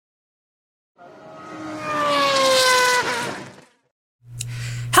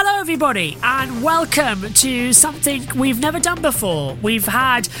everybody, and welcome to something we've never done before. We've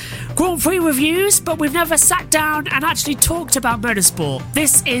had Grand Prix reviews, but we've never sat down and actually talked about motorsport.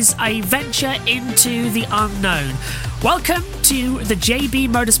 This is a venture into the unknown. Welcome to the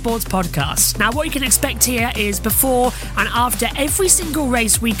JBMotorsports podcast. Now, what you can expect here is before and after every single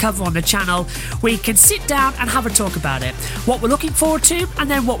race we cover on the channel, we can sit down and have a talk about it, what we're looking forward to, and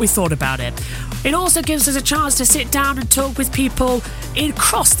then what we thought about it. It also gives us a chance to sit down and talk with people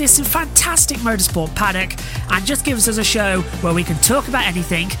across this fantastic motorsport paddock, and just gives us a show where we can talk about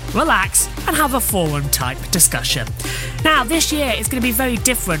anything, relax, and have a forum type discussion. Now, this year is going to be very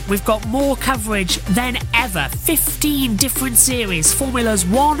different. We've got more coverage than ever. 15 different series. Formulas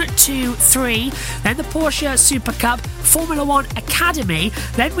 1, 2, 3, then the Porsche Super Cup, Formula 1 Academy.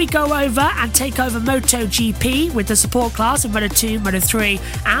 Then we go over and take over MotoGP with the support class of Moto 2, Moto 3,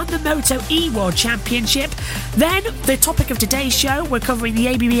 and the Moto E World Championship. Then the topic of today's show, we're covering the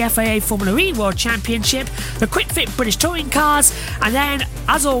ABB FIA Formula E World Championship, the Quick Fit British Touring Cars, and then,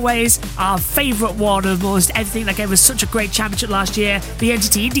 as always, our favourite one of almost everything that gave us such a great championship last year, the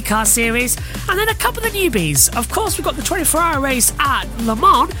NTT IndyCar Series, and then a couple of the newbies. Of course, we've got the 24-hour race at Le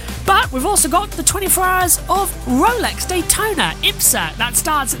Mans, but we've also got the 24 hours of Rolex Daytona IMSA that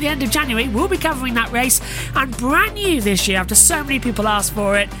starts at the end of January. We'll be covering that race, and brand new this year, after so many people asked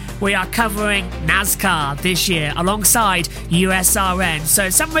for it, we are covering NASCAR this year alongside USRN. So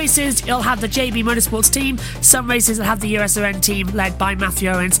some races it'll have the JB Motorsports team, some races will have the USRN team led by Matthew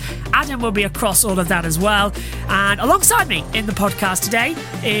Owens. Adam will be across all of that as well. And alongside me in the podcast today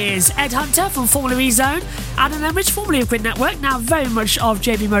is Ed Hunter from Formula E Zone, Adam Emrich, formerly of Grid Network, now very much of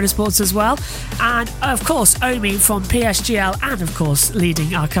JB Motorsports as well, and of course Omi from PSGL, and of course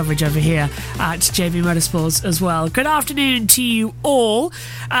leading our coverage over here at JB Motorsports as well. Good afternoon to you all.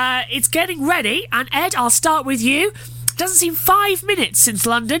 It's getting ready, and Ed, I'll start with you. Doesn't seem 5 minutes since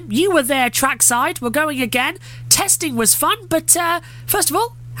London. You were there trackside. We're going again. Testing was fun, but first of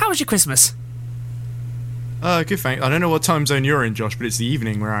all, how was your Christmas? Good, thanks. I don't know what time zone you're in, Josh, but it's the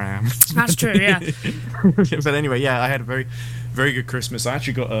evening where I am. That's true, yeah. But anyway, yeah, I had a very, very good Christmas. I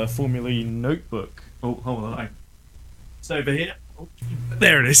actually got a Formula E notebook. Oh, hold on. It's over here. Oh,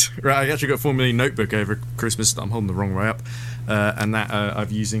 there it is. Right, I actually got a Formula E notebook over Christmas. I'm holding the wrong way up. And that I'm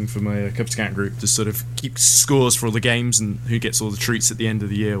using for my Cub Scout group to sort of keep scores for all the games and who gets all the treats at the end of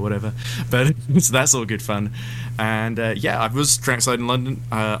the year or whatever. But so that's all good fun. And yeah, I was trackside in London.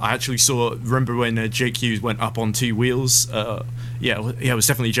 I actually remember when Jake Hughes went up on two wheels. Yeah, it was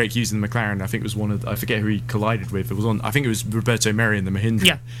definitely Jake Hughes in the McLaren. I think it was I forget who he collided with. I think it was Roberto Merri in the Mahindra,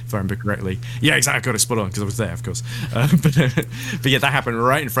 yeah, if I remember correctly. Yeah, exactly. I got it spot on because I was there, of course. But yeah, that happened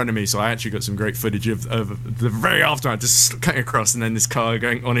right in front of me. So I actually got some great footage of the very aftermath, just cutting across, and then this car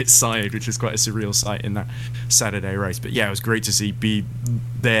going on its side, which was quite a surreal sight in that Saturday race. But yeah, it was great to be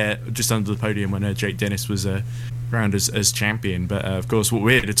there just under the podium when Jake Dennis was round as champion. But of course, what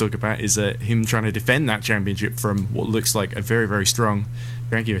we're here to talk about is him trying to defend that championship from what looks like a very, very strong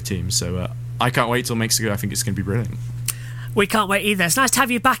Jaguar team. So I can't wait till Mexico. I think it's going to be brilliant. We can't wait either. It's nice to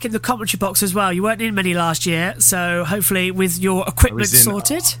have you back in the commentary box as well. You weren't in many last year, so hopefully with your equipment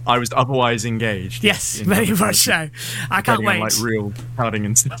sorted. I was otherwise engaged. Yes, very much so. I can't wait. On, like real cutting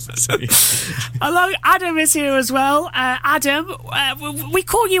and stuff. Hello, Adam is here as well. Adam, we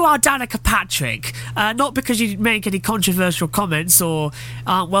call you our Danica Patrick, not because you make any controversial comments or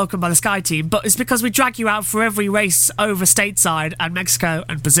aren't welcomed by the Sky team, but it's because we drag you out for every race over stateside, and Mexico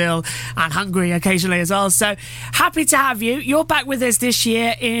and Brazil and Hungary occasionally as well. So happy to have you. You're back with us this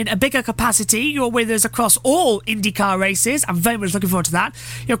year in a bigger capacity. You're with us across all IndyCar races. I'm very much looking forward to that.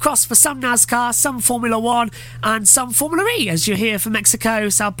 You're across for some NASCAR, some Formula 1, and some Formula E, as you're here for Mexico,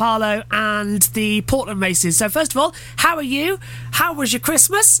 Sao Paulo, and the Portland races. So first of all, how are you? How was your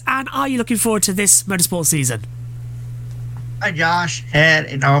Christmas? And are you looking forward to this motorsport season? Hi, Josh, Ed,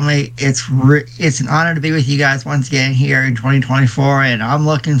 and Omi. It's an honor to be with you guys once again here in 2024, and I'm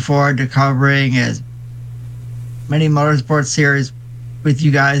looking forward to covering as many motorsport series with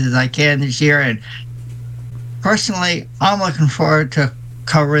you guys as I can this year. And personally, I'm looking forward to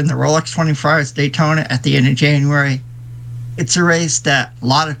covering the Rolex 24 Hours Daytona at the end of January. It's a race that a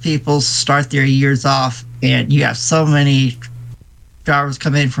lot of people start their years off, and you have so many drivers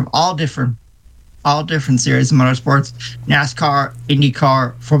come in from all different series of motorsports: NASCAR,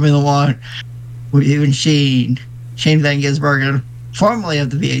 IndyCar, Formula 1, even Shane Van Gisbergen, formerly of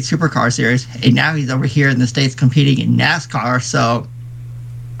the V8 Supercar Series, and now he's over here in the States competing in NASCAR. So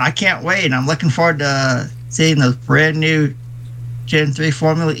I can't wait. I'm looking forward to seeing those brand new Gen 3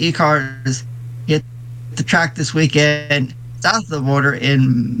 Formula E cars hit the track this weekend south of the border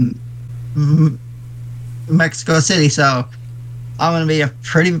in Mexico City. So I'm going to be a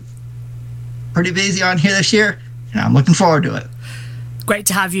pretty pretty busy on here this year, and I'm looking forward to it. Great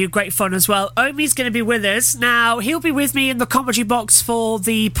to have you. Great fun as well. Omi's going to be with us. Now, he'll be with me in the commentary box for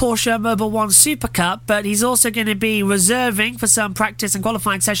the Porsche Mobil 1 Super Cup, but he's also going to be reserving for some practice and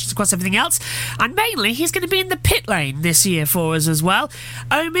qualifying sessions across everything else. And mainly, he's going to be in the pit lane this year for us as well.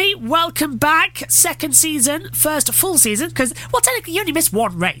 Omi, welcome back. Second season, first full season, because, well, technically, you only missed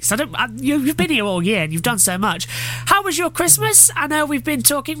one race. You've been here all year and you've done so much. How was your Christmas? I know we've been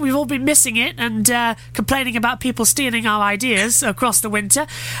talking, we've all been missing it and complaining about people stealing our ideas across the winter,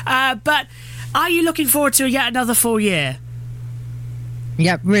 but are you looking forward to yet another full year?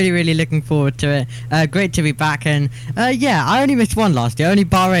 Yep, really looking forward to it. Great to be back, and yeah, I only missed one last year. Only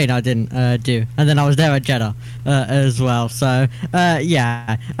Bahrain I didn't do, and then I was there at Jeddah as well. So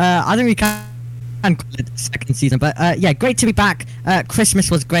yeah, I think we can call it second season, but yeah, great to be back.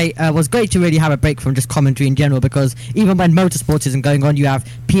 Christmas was great. Was great to really have a break from just commentary in general, because even when motorsports isn't going on, you have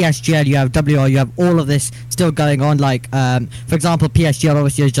PSGL, you have WR, you have all of this still going on. Like for example, PSGL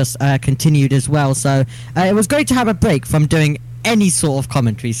obviously has just continued as well. So it was great to have a break from doing any sort of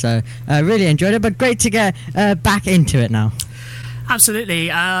commentary. So really enjoyed it, but great to get back into it now. Absolutely.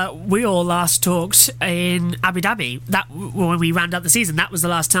 We all last talked in Abu Dhabi. When we round up the season, that was the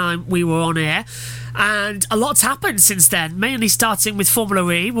last time we were on air. And a lot's happened since then, mainly starting with Formula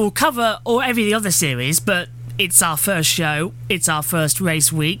E. We'll cover every other series, but it's our first show, it's our first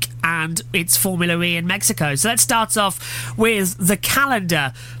race week, and it's Formula E in Mexico. So let's start off with the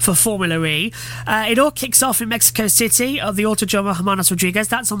calendar for Formula E. It all kicks off in Mexico City of the Autodromo Hermanos Rodriguez.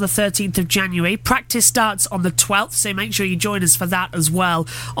 That's on the 13th of January. Practice starts on the 12th, so make sure you join us for that as well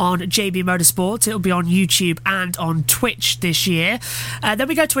on JB Motorsports. It'll be on YouTube and on Twitch this year. Then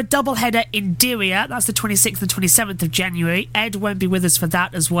we go to a double header in Diriyah. That's the 26th and 27th of January. Ed won't be with us for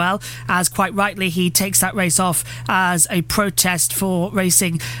that as well, as quite rightly he takes that race off as a protest for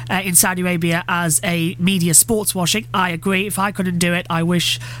racing in Saudi Arabia as a media sports washing. I agree. If I couldn't do it, I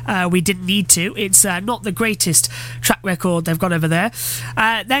wish we didn't need to. It's not the greatest track record they've got over there.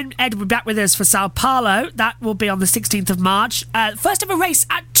 Then Ed will be back with us for Sao Paulo. That will be on the 16th of March. First ever race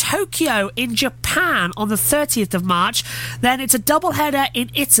at Tokyo in Japan on the 30th of March. Then it's a double header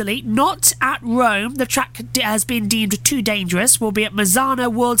in Italy, not at Rome. The track has been deemed too dangerous. We'll be at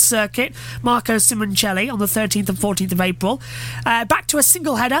Mazzano World Circuit, Marco Simoncelli on the 13th and 14th of April. Back to a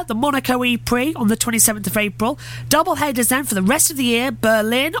single header, the Monaco E-Prix on the 27th of April. Double headers then for the rest of the year,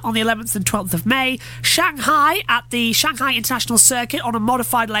 Berlin on the 11th and 12th of May. Shanghai at the Shanghai International Circuit on a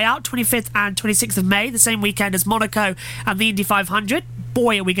modified layout, 25th and 26th of May, the same weekend as Monaco and the Indy 500.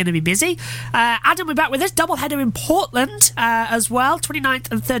 Boy, are we going to be busy. Adam will be back with us. Double header in Portland as well,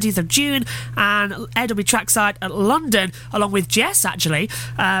 29th and 30th of June. And Ed will be trackside at London, along with Jess, actually,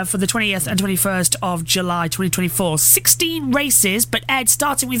 for the 20th and 21st of July 2024. 16 races, but Ed,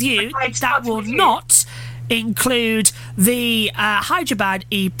 starting with you, that will not include the Hyderabad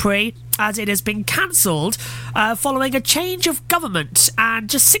E-Prix, as it has been cancelled following a change of government. And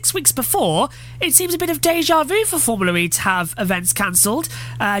just 6 weeks before, it seems a bit of deja vu for Formula E to have events cancelled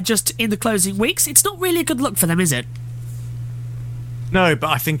just in the closing weeks. It's not really a good look for them, is it? No, but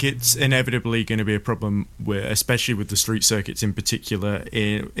I think it's inevitably going to be a problem, especially with the street circuits in particular.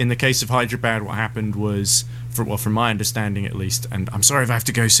 In the case of Hyderabad, what happened was, from my understanding at least, and I'm sorry if I have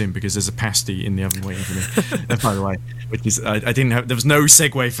to go soon because there's a pasty in the oven waiting for me, by the way, which is, I didn't have, there was no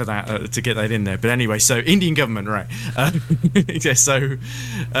segue for that, to get that in there. But anyway, so Indian government, right. Yeah, so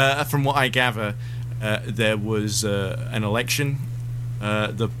from what I gather, there was an election.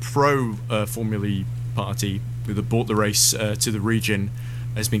 The pro-Formula E party that brought the race to the region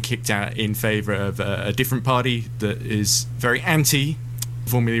has been kicked out in favour of a different party that is very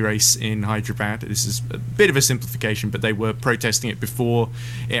anti-Formula E race in Hyderabad. This is a bit of a simplification, but they were protesting it before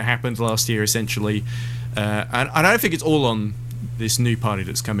it happened last year, essentially. And I don't think it's all on this new party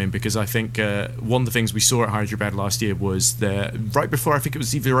that's come in, because I think one of the things we saw at Hyderabad last year was right before, I think it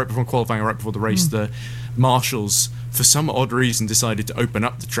was either right before qualifying or right before the race, the marshals, for some odd reason, decided to open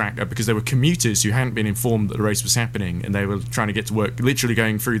up the track because there were commuters who hadn't been informed that the race was happening, and they were trying to get to work, literally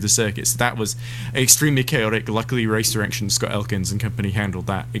going through the circuits. That was extremely chaotic. Luckily, Race Direction, Scott Elkins and company handled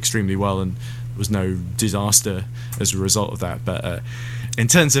that extremely well, and there was no disaster as a result of that. But in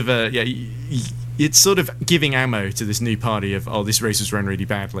terms of, it's sort of giving ammo to this new party of, this race was run really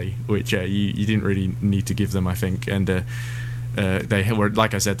badly, which you didn't really need to give them, I think. And they were,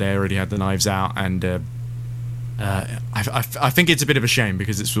 like I said, they already had the knives out, and I think it's a bit of a shame,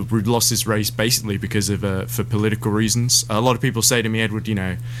 because we've lost this race basically because of for political reasons. A lot of people say to me, Edward,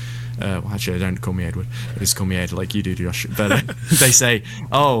 Well, actually, don't call me Edward. Just call me Ed, like you do, Josh. But they say,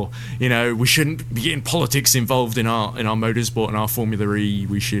 oh, we shouldn't be getting politics involved in our motorsport and our Formula E.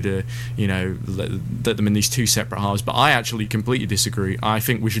 We should, let them in these two separate halves. But I actually completely disagree. I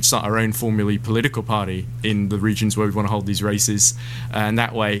think we should start our own Formula E political party in the regions where we want to hold these races, and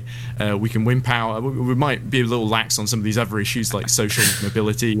that way we can win power. We might be a little lax on some of these other issues like social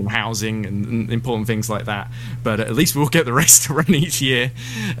mobility and housing and important things like that. But at least we'll get the race to run each year.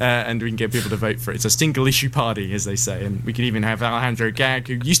 And we can get people to vote for it. It's a single issue party, as they say. And we could even have Alejandro Gag,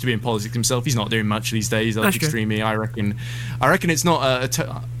 who used to be in politics himself. He's not doing much these days. Like Extreme E, I reckon it's not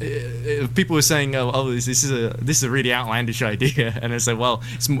people were saying, this is a really outlandish idea, and I said, well,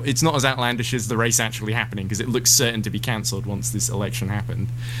 it's not as outlandish as the race actually happening, because it looks certain to be cancelled once this election happened,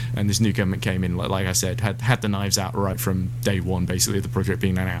 and this new government came in. Like I said, had the knives out right from day one, basically, of the project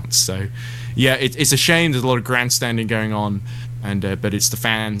being announced. So, yeah, it's a shame. There's a lot of grandstanding going on. But it's the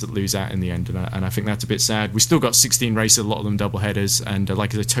fans that lose out in the end, and I think that's a bit sad. We still got 16 races, a lot of them double headers, and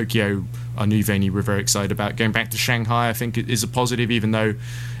like the Tokyo, our new venue, we're very excited about. Going back to Shanghai, I think it is a positive, even though,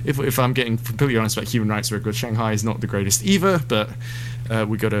 if I'm getting completely honest about human rights record, Shanghai is not the greatest either. But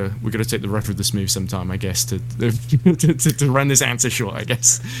we gotta take the rough with the smooth sometime, I guess, to run this answer short, I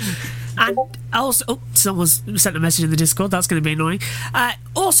guess. And also, someone's sent a message in the Discord. That's going to be annoying.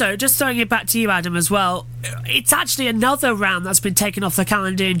 Also, just throwing it back to you, Adam, as well. It's actually another round that's been taken off the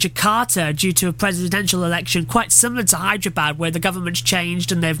calendar in Jakarta due to a presidential election, quite similar to Hyderabad, where the government's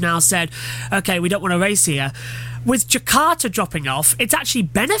changed and they've now said, okay, we don't want to race here. With Jakarta dropping off, it's actually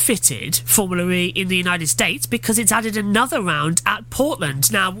benefited Formula E in the United States because it's added another round at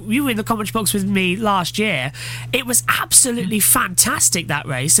Portland. Now, you were in the commentary box with me last year. It was absolutely fantastic, that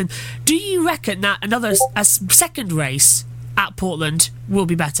race. And do you reckon that a second race at Portland will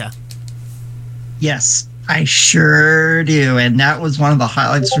be better? Yes, I sure do. And that was one of the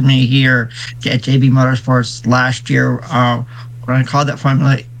highlights for me here at JB Motorsports last year when I called that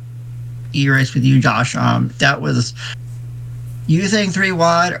Formula E race with you, Josh. That was, you think 3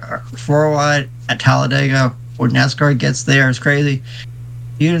 wide or 4 wide at Talladega when NASCAR gets there is crazy.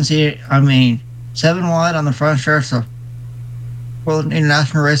 You didn't see it. I mean, 7 wide on the front stretch of Portland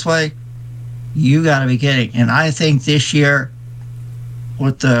International Raceway. You got to be kidding. And I think this year,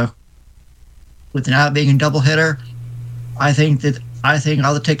 with it now being a double hitter, I think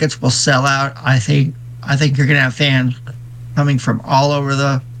all the tickets will sell out. I think you're gonna have fans coming from all over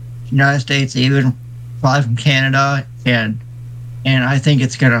the United States, even probably from Canada, and I think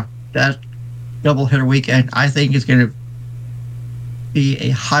that double hitter weekend, I think is gonna be a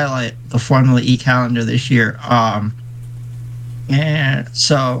highlight of the Formula E calendar this year. And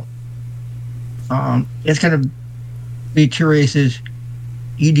so it's gonna be 2 races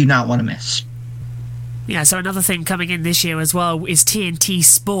you do not want to miss. Yeah, so another thing coming in this year as well is TNT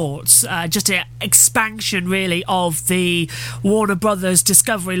Sports, just an expansion really of the Warner Brothers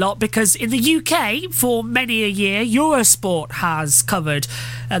Discovery lot, because in the UK for many a year Eurosport has covered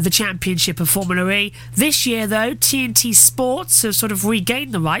the championship of Formula E. This year though, TNT Sports have sort of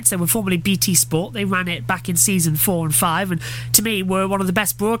regained the rights. They were formerly BT Sport. They ran it back in season 4 and 5, and to me were one of the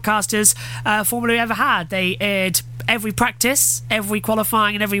best broadcasters Formula E ever had. They aired every practice, every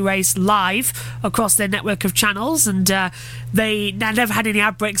qualifying and every race live across their network of channels, and they never had any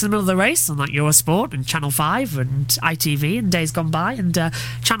ad breaks in the middle of the race, unlike Eurosport and Channel 5 and ITV in days gone by, and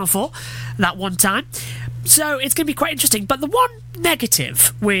Channel 4 that one time. So it's going to be quite interesting. But the one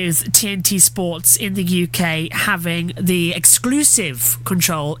negative with TNT Sports in the UK having the exclusive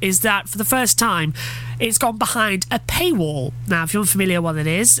control is that for the first time it's gone behind a paywall. Now, if you're unfamiliar what it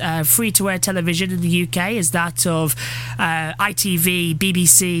is, free-to-air television in the UK is that of ITV,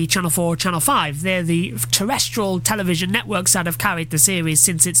 BBC, Channel 4, Channel 5. They're the terrestrial television networks that have carried the series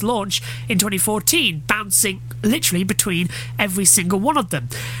since its launch in 2014, bouncing literally between every single one of them.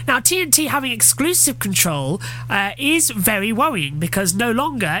 Now, TNT having exclusive control is very worrying, because no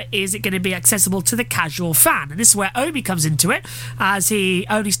longer is it going to be accessible to the casual fan. And this is where Omi comes into it, as he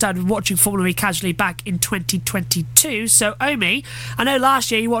only started watching Formula E casually back in 2022. So Omi, I know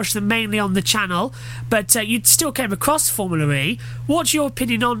last year you watched them mainly on the channel, but you still came across Formula E. What's your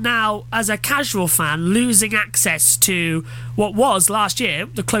opinion on now, as a casual fan, losing access to what was last year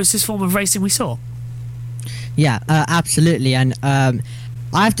the closest form of racing we saw? Yeah, absolutely. And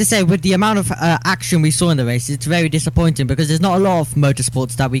I have to say, with the amount of action we saw in the race, it's very disappointing because there's not a lot of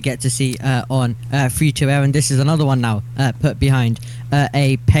motorsports that we get to see on free-to-air, and this is another one now put behind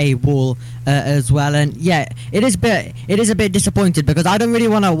a paywall as well. And yeah, it is a bit disappointed because I don't really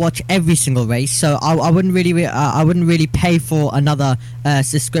want to watch every single race, so I wouldn't really pay for another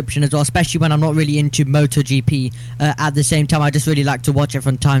subscription as well, especially when I'm not really into MotoGP at the same time. I just really like to watch it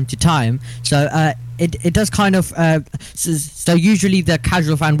from time to time. So it does kind of so usually the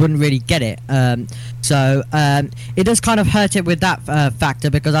casual fan wouldn't really get it, so it does kind of hurt it with that factor,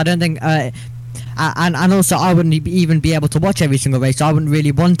 because I don't think and also I wouldn't even be able to watch every single race, so I wouldn't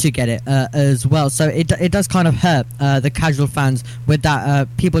really want to get it as well. So it does kind of hurt the casual fans with that.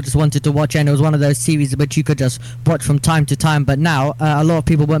 People just wanted to watch it, and it was one of those series which you could just watch from time to time. But now a lot of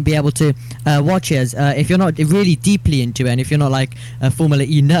people won't be able to watch it, as if you're not really deeply into it, and if you're not like a Formula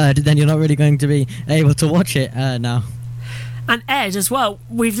E nerd, then you're not really going to be able to watch it now. And Ed, as well,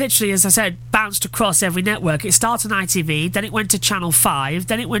 we've literally, as I said, bounced across every network. It started on ITV, then it went to Channel 5,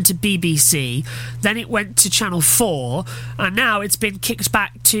 then it went to BBC, then it went to Channel 4, and now it's been kicked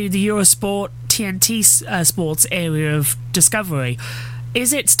back to the Eurosport TNT Sports area of Discovery.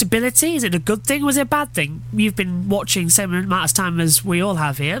 Is it stability? Is it a good thing, or is it a bad thing? You've been watching the same amount of time as we all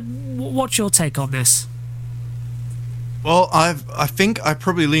have here. What's your take on this? Well, I think I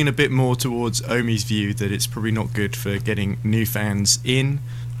probably lean a bit more towards Omi's view that it's probably not good for getting new fans in.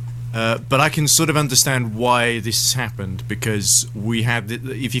 But I can sort of understand why this has happened, because we had,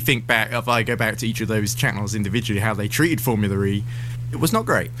 if you think back, if I go back to each of those channels individually, how they treated Formula E, it was not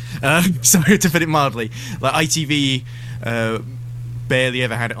great. So to put it mildly, like ITV barely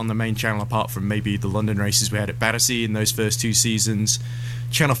ever had it on the main channel, apart from maybe the London races we had at Battersea in those first 2 seasons.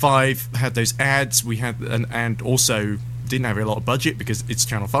 Channel 5 had those ads, we had, and also didn't have a lot of budget because it's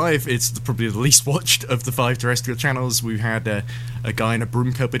Channel 5. It's probably the least watched of the 5 terrestrial channels. We had a guy in a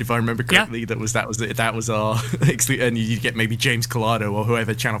broom cupboard, if I remember correctly. Yeah. That was our and you get maybe James Collado or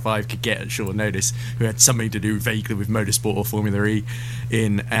whoever Channel 5 could get at short notice, who had something to do vaguely with motorsport or Formula E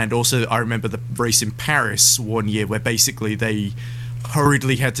in. And also I remember the race in Paris one year where basically they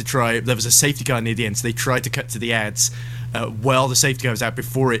hurriedly had to try, there was a safety car near the end, so they tried to cut to the ads while the safety car was out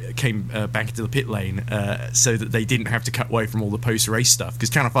before it came back into the pit lane, so that they didn't have to cut away from all the post-race stuff, because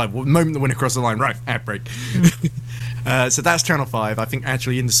Channel 5, the moment they went across the line, right, ad break. So that's Channel 5. I think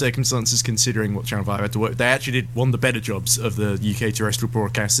actually in the circumstances, considering what Channel 5 had to work, they actually did one of the better jobs of the UK terrestrial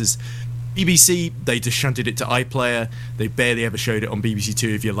broadcasters. BBC, they just shunted it to iPlayer. They barely ever showed it on BBC Two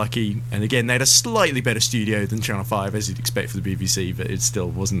if you're lucky. And again, they had a slightly better studio than Channel 5, as you'd expect for the BBC, but it still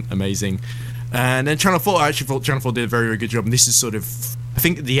wasn't amazing. And then Channel 4, I actually thought Channel 4 did a very, very good job. And this is sort of, I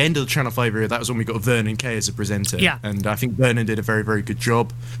think at the end of the Channel 5 era, that was when we got Vernon Kay as a presenter. Yeah. And I think Vernon did a very, very good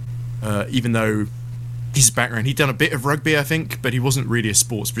job, even though his background, he'd done a bit of rugby, I think, but he wasn't really a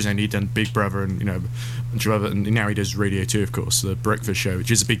sports presenter. He'd done Big Brother and, a bunch of other, and now he does Radio 2, of course, the breakfast show, which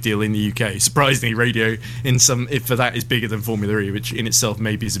is a big deal in the UK. Surprisingly, radio if for that is bigger than Formula E, which in itself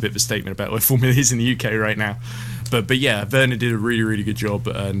maybe is a bit of a statement about where Formula is in the UK right now. But yeah, Vernon did a really, really good job,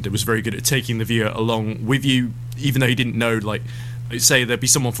 and it was very good at taking the viewer along with you, even though he didn't know, like, say there'd be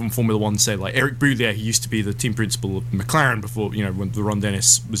someone from Formula 1, say like Eric Boulier, who used to be the team principal of McLaren before, when the Ron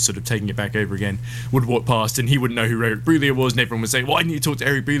Dennis was sort of taking it back over again, would walk past and he wouldn't know who Eric Boulier was, and everyone would say, why didn't you talk to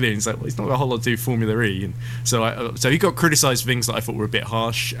Eric Boulier? And he's like, well, he's not got a whole lot to do with Formula E. And so he got criticised for things that I thought were a bit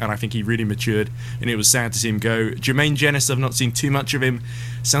harsh, and I think he really matured, and it was sad to see him go. Jermaine Jenis, I've not seen too much of him.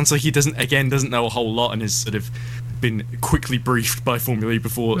 Sounds like he doesn't know a whole lot, and is sort of been quickly briefed by Formula E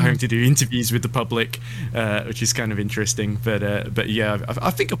before having to do interviews with the public, which is kind of interesting. But yeah, I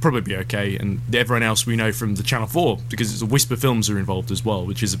think I'll probably be okay. And everyone else we know from the Channel 4, because it's Whisper Films are involved as well,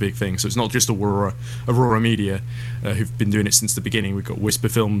 which is a big thing. So it's not just Aurora Media, who've been doing it since the beginning. We've got Whisper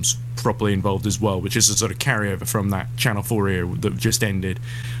Films properly involved as well, which is a sort of carryover from that Channel 4 era that just ended.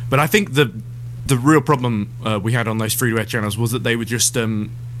 But I think the real problem we had on those free-to-air channels was that they were just,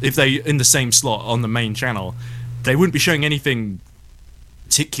 if they in the same slot on the main channel, they wouldn't be showing anything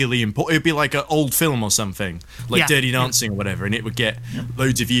particularly important. It would be like an old film or something, like Dirty Dancing or whatever, and it would get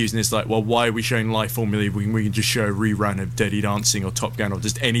loads of views. And it's like, well, why are we showing live Formula E when we can just show a rerun of Dirty Dancing or Top Gun or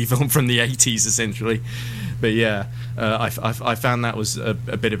just any film from the 80s, essentially? But yeah, I found that was a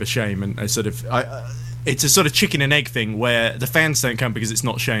bit of a shame, and it's a sort of chicken and egg thing where the fans don't come because it's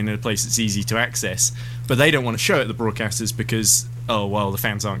not shown in a place that's easy to access, but they don't want to show it, the broadcasters, because the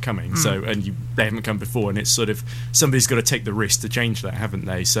fans aren't coming. They haven't come before, and it's sort of, somebody's got to take the risk to change that, haven't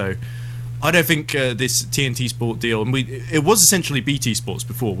they? So I don't think this TNT Sport deal, and it was essentially BT Sports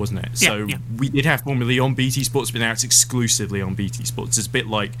before, wasn't it? So we did have Formula E on BT Sports, but now it's exclusively on BT Sports. It's a bit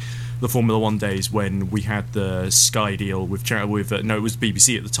like the Formula One days when we had the Sky deal with it was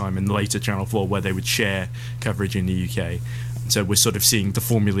BBC at the time, and later Channel 4, where they would share coverage in the UK. So we're sort of seeing the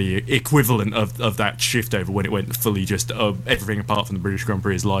Formula E equivalent of that shift over when it went fully just everything apart from the British Grand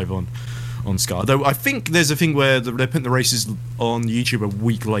Prix is live on Sky. Though I think there's a thing where they're putting the races on YouTube a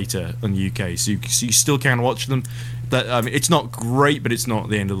week later in the UK, so you still can watch them. I mean, it's not great, but it's not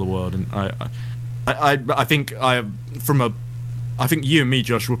the end of the world. And I think you and me,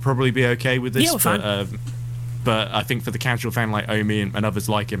 Josh, will probably be okay with this. Yeah, but I think for the casual fan like Omi and others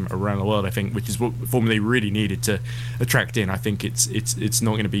like him around the world, I think, which is what Formula E really needed to attract in, I think it's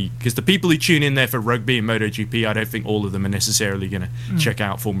not going to be, because the people who tune in there for rugby and MotoGP, I don't think all of them are necessarily going to check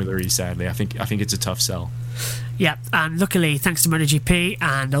out Formula E. Sadly, I think it's a tough sell. Yeah, and luckily, thanks to MotoGP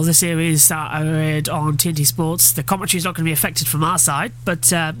and other series that are aired on TNT Sports, the commentary is not going to be affected from our side,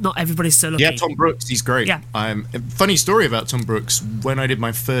 but not everybody's so lucky. Yeah, Tom Brooks, he's great. Yeah. Funny story about Tom Brooks, when I did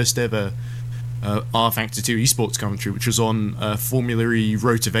my first ever R Factor 2 esports commentary, which was on Formula E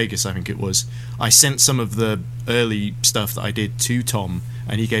Road to Vegas, I think it was, I sent some of the early stuff that I did to Tom,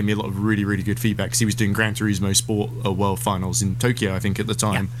 and he gave me a lot of really, really good feedback, because he was doing Gran Turismo Sport World Finals in Tokyo, I think, at the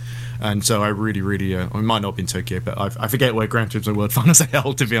time. Yeah. And so I really, really, it might not have been Tokyo, but I forget where Gran Turismo World Finals are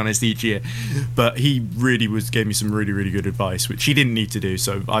held, to be honest, each year. But he really gave me some really, really good advice, which he didn't need to do.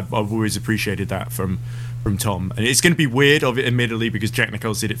 So I've always appreciated that from Tom. And it's going to be weird, admittedly, because Jack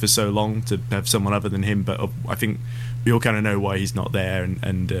Nicholls did it for so long, to have someone other than him. But I think we all kind of know why he's not there, and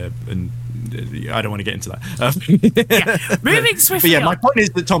I don't want to get into that. Moving swiftly. But yeah, my point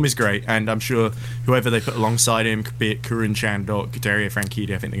is that Tom is great, and I'm sure whoever they put alongside him, be it Kurun Chandok, Dario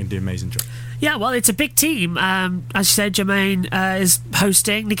Franchitti, I think they're going to do an amazing job. Yeah, well, it's a big team. As you said, Jermaine is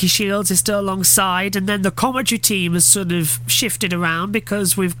hosting, Nikki Shields is still alongside, and then the commentary team has sort of shifted around,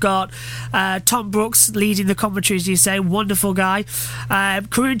 because we've got Tom Brooks leading the commentary, as you say, wonderful guy.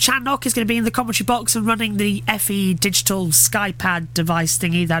 Karun Chandok is going to be in the commentary box and running the FE digital SkyPad device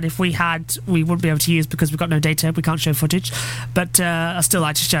thingy that if we had, we wouldn't be able to use because we've got no data, we can't show footage. But I still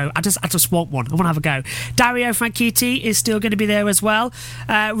like to show. I just want one. I want to have a go. Dario Franchitti is still going to be there as well.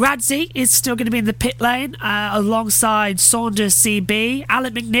 Radzi is still going to be in the pit lane alongside Saunders CB.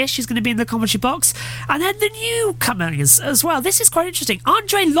 Alan McNish is going to be in the commentary box, and then the newcomers as well. This is quite interesting.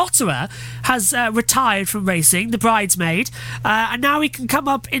 Andre Lotterer has retired from racing, the bridesmaid, and now he can come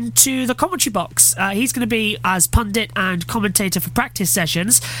up into the commentary box. He's going to be as pundit and commentator for practice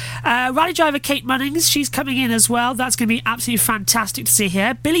sessions. Rally driver Kate Munnings, she's coming in as well. That's going to be absolutely fantastic to see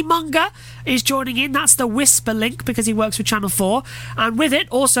here. Billy Munger is joining in. That's the Whisper link, because he works with Channel 4, and with it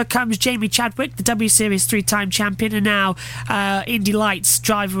also comes Jamie Chadwick, the W Series 3-time champion, and now Indy Lights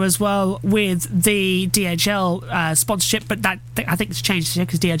driver as well, with the DHL sponsorship, but that I think it's changed here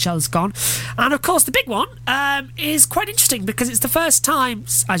because DHL is gone. And of course the big one is quite interesting, because it's the first time,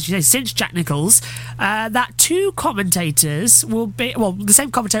 as you say, since Jack Nicholls, that two commentators will be, well, the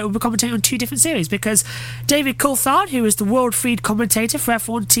same commentator will be commentating on two different series, because David Coulthard, who is the world feed commentator for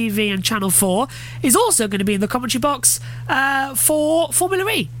F1 TV and Channel 4, is also going to be in the commentary box for Formula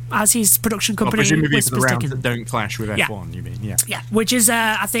E, as his production company. Presumably for the rounds that don't clash with F1, you mean? Yeah, which is,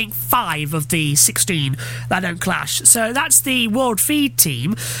 I think, 5 of the 16 that don't clash. So that's the World Feed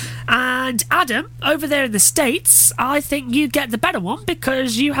team. And Adam, over there in the States, I think you get the better one,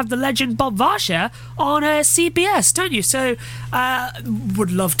 because you have the legend Bob Varsha on CBS, don't you? So,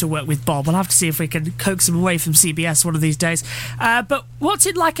 would love to work with Bob. I'll have to see if we can coax him away from CBS one of these days. But what's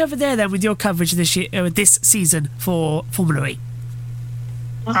it like over there, then, with your coverage this year, this season for Formula E?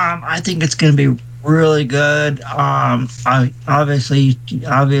 I think it's going to be really good. Obviously,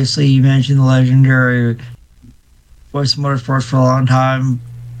 you mentioned the legendary voice of motorsports for a long time.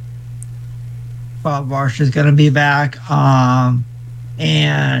 Bob Varsha is going to be back, and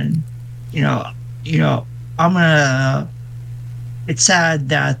I'm gonna. It's sad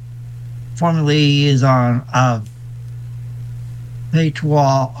that Formula E is on pay to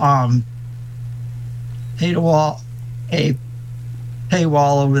wall a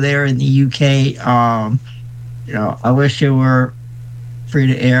paywall over there in the UK. I wish it were free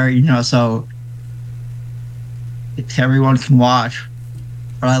to air, so everyone can watch.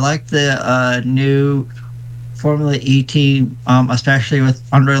 But I like the new Formula E team, especially with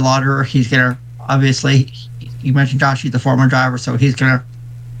Andre Lauderer. He's gonna, obviously, you mentioned Josh, he's the former driver, so he's gonna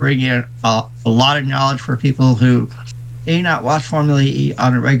bring in a lot of knowledge for people who may not watch Formula E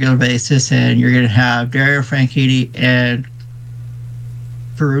on a regular basis. And you're gonna have Dario Franchitti and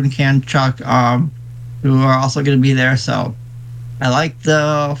Karun Chandok, who are also going to be there. So I like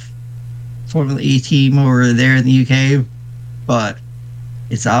the Formula E team over there in the UK, but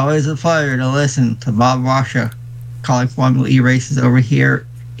it's always a pleasure to listen to Bob Washa calling Formula E races over here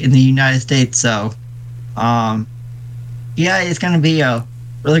in the United States. So, yeah, it's going to be a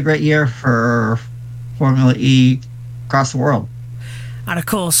really great year for Formula E across the world. And of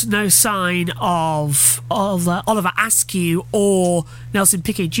course, no sign of Oliver Askew or Nelson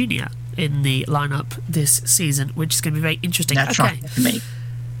Piquet Jr. in the lineup this season, which is going to be very interesting. That's shocking to me.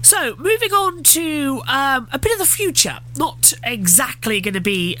 So, moving on to a bit of the future. Not exactly going to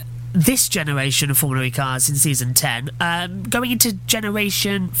be this generation of Formula E cars in Season 10. Going into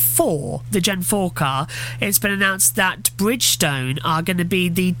Generation 4, the Gen 4 car, it's been announced that Bridgestone are going to be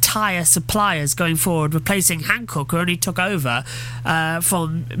the tyre suppliers going forward, replacing Hankook, who only took over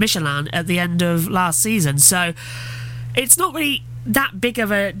from Michelin at the end of last season. So, it's not really that big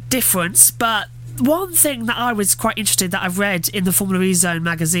of a difference, but one thing that I was quite interested that I've read in the Formula E Zone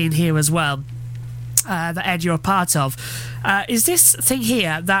magazine here as well, that Ed, you're a part of, is this thing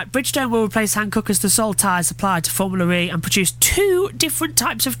here that Bridgestone will replace Hankook as the sole tyre supplier to Formula E and produce 2 different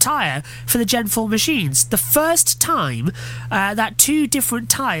types of tyre for the Gen 4 machines. The first time that 2 different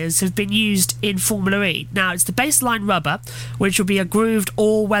tyres have been used in Formula E. Now, it's the baseline rubber, which will be a grooved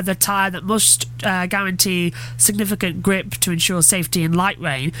all-weather tyre that must guarantee significant grip to ensure safety in light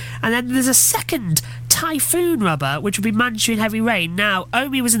rain. And then there's a second Typhoon rubber, which will be mandatory in heavy rain. Now,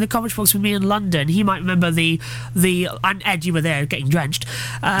 Omi was in the comments box with me in London. He might remember and Ed, you were there getting drenched.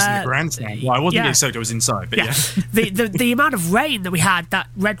 I was in the grandstand. Well, I wasn't getting soaked, I was inside, but yeah. the amount of rain that we had that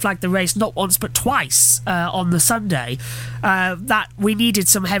red flagged the race not once but twice on the Sunday, that we needed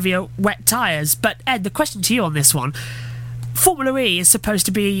some heavier wet tyres. But Ed, the question to you on this one, Formula E is supposed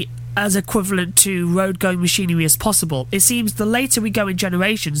to be as equivalent to road-going machinery as possible. It seems the later we go in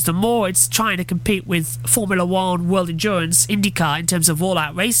generations, the more it's trying to compete with Formula 1, World Endurance, IndyCar in terms of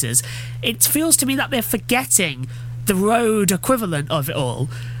all-out races. It feels to me that they're forgetting the road equivalent of it all,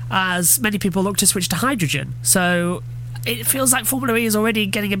 as many people look to switch to hydrogen. So it feels like Formula E is already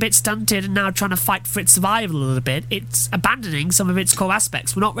getting a bit stunted and now trying to fight for its survival a little bit. It's abandoning some of its core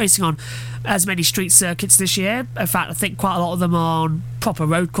aspects. We're not racing on as many street circuits this year. In fact, I think quite a lot of them are on proper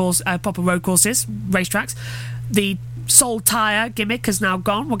road courses, racetracks. The sole tyre gimmick has now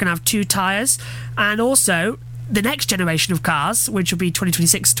gone. We're going to have 2 tyres. And also, the next generation of cars, which will be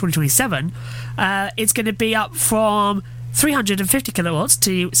 2026, 2027, it's going to be up from 350 kilowatts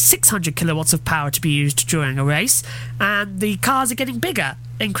to 600 kilowatts of power to be used during a race, and the cars are getting bigger,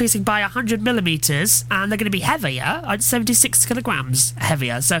 increasing by 100 millimeters, and they're going to be heavier, at 76 kilograms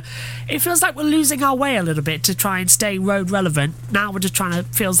heavier. So it feels like we're losing our way a little bit to try and stay road relevant. Now we're just trying to,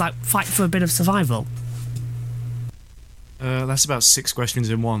 feels like, fight for a bit of survival. That's about 6 questions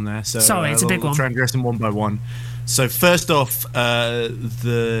in one there. So sorry, it's a big one. We'll try and address them one by one. So first off,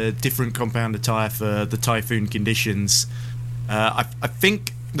 the different compounded tyre for the Typhoon conditions. I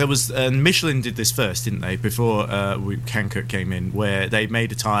think there was Michelin did this first, didn't they? Before Hankook came in, where they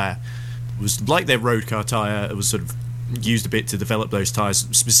made a tyre. It was like their road car tyre. It was sort of used a bit to develop those tyres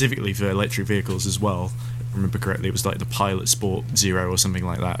specifically for electric vehicles as well. If I remember correctly, it was like the Pilot Sport Zero or something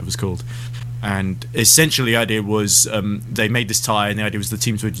like that. It was called. And essentially the idea was they made this tyre, and the idea was the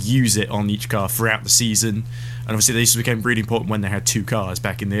teams would use it on each car throughout the season. And obviously this became really important when they had 2 cars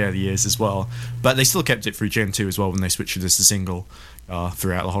back in the early years as well. But they still kept it through Gen 2 as well when they switched to just a single car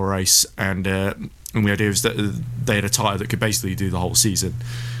throughout the whole race. And the idea was that they had a tyre that could basically do the whole season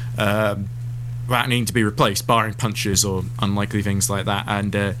without needing to be replaced, barring punctures or unlikely things like that.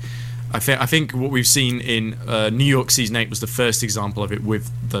 And I think what we've seen in New York Season 8 was the first example of it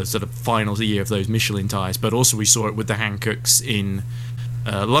with the sort of final year of those Michelin tyres, but also we saw it with the Hankooks in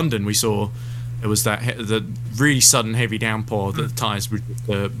London. We saw it was the really sudden heavy downpour that the tyres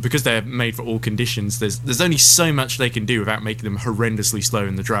because they're made for all conditions. There's only so much they can do without making them horrendously slow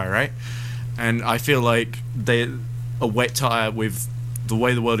in the dry, right? And I feel like a wet tyre with the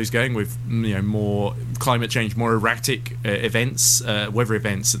way the world is going, with more climate change, more erratic events, weather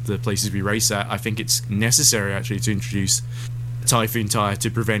events at the places we race at, I think it's necessary actually to introduce a Typhoon tyre to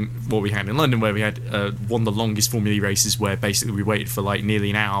prevent what we had in London, where we had one of the longest Formula E races where basically we waited for like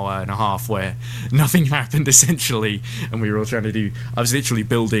nearly an hour and a half where nothing happened essentially, and we were all trying to do. I was literally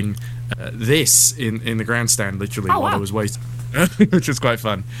building this in the grandstand literally while I was waiting. Which was quite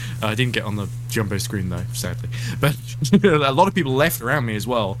fun. I didn't get on the jumbo screen though, sadly. But a lot of people left around me as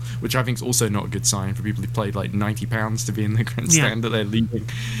well, which I think is also not a good sign for people who played like £90 to be in the grandstand that they're leaving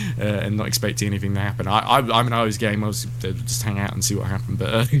and not expecting anything to happen. I mean, I was game. I was just hang out and see what happened.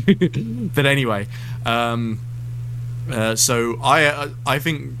 But but anyway, so I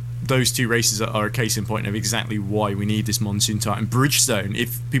think those two races are a case in point of exactly why we need this monsoon tyre. And Bridgestone,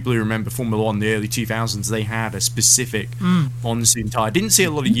 if people who remember Formula 1 in the early 2000s, they had a specific monsoon tyre. Didn't see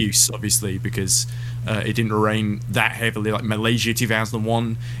a lot of use, obviously, because it didn't rain that heavily. Like Malaysia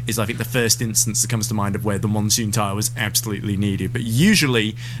 2001 is, I think, the first instance that comes to mind of where the monsoon tyre was absolutely needed. But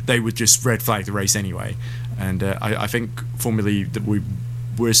usually they would just red flag the race anyway. And I think Formula E, that we've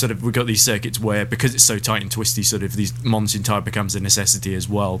got these circuits where, because it's so tight and twisty, sort of these monsoon tyre becomes a necessity as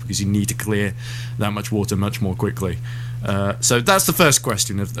well, because you need to clear that much water much more quickly. So that's the first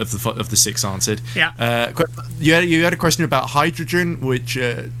question of the 6 answered. Yeah. You had a question about hydrogen, which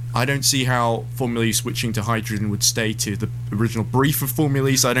I don't see how Formula E switching to hydrogen would stay to the original brief of Formula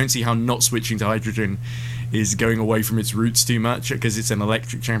E, so I don't see how not switching to hydrogen is going away from its roots too much, because it's an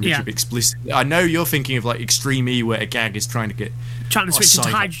electric championship explicitly. I know you're thinking of like Extreme E, where a gag is trying to switch it to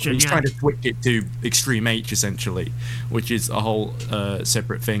hydrogen. He's trying to switch it to Extreme H, essentially, which is a whole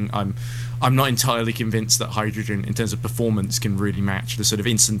separate thing. I'm not entirely convinced that hydrogen, in terms of performance, can really match the sort of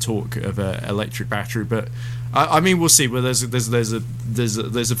instant torque of an electric battery. But I mean, we'll see. Well, there's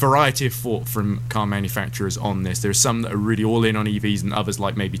a variety of thought from car manufacturers on this. There are some that are really all in on EVs, and others,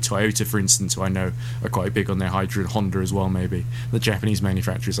 like maybe Toyota, for instance, who I know are quite big on their hydrogen. Honda as well, maybe the Japanese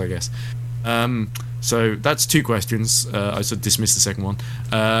manufacturers, I guess. So that's 2 questions. I sort of dismissed the second one.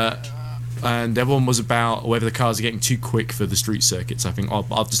 And the other one was about whether the cars are getting too quick for the street circuits. I think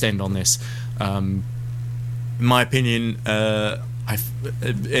I'll just end on this. In my opinion, and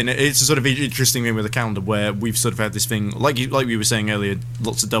it's a sort of interesting thing with the calendar, where we've sort of had this thing, like we were saying earlier,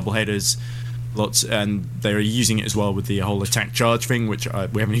 lots of double headers, and they're using it as well with the whole attack charge thing, which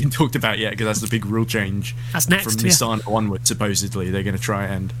we haven't even talked about yet, because that's the big rule change. That's next, from Nissan onward. Supposedly they're going to try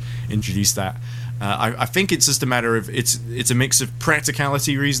and introduce that. I think it's just a matter of it's a mix of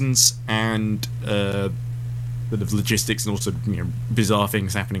practicality reasons and bit of logistics, and also bizarre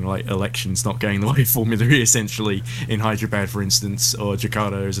things happening, like elections not going the way of Formula E, essentially, in Hyderabad, for instance, or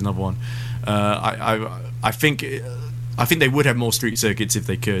Jakarta is another one. I think they would have more street circuits if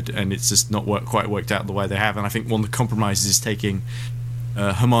they could, and it's just not quite worked out the way they have. And I think one of the compromises is taking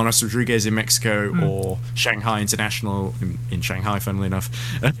Hermanos Rodriguez in Mexico or Shanghai International in Shanghai, funnily enough,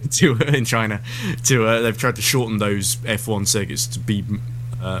 in China. They've tried to shorten those F1 circuits to be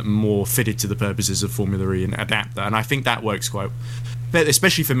more fitted to the purposes of Formula E and adapt that. And I think that works quite,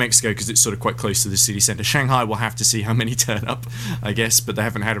 especially for Mexico, because it's sort of quite close to the city centre. Shanghai, will have to see how many turn up, I guess, but they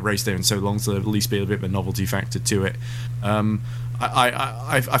haven't had a race there in so long, so there'll at least be a bit of a novelty factor to it.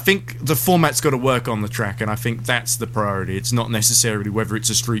 I think the format's got to work on the track, and I think that's the priority. It's not necessarily whether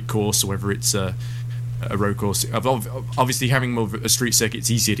it's a street course or whether it's a road course. Obviously, having more of a street circuit, it's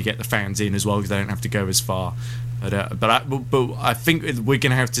easier to get the fans in as well, because they don't have to go as far. But I think we're going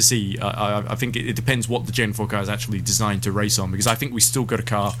to have to see. I think it depends what the Gen 4 car is actually designed to race on, because I think we still got a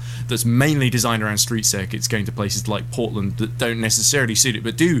car that's mainly designed around street circuits, going to places like Portland that don't necessarily suit it,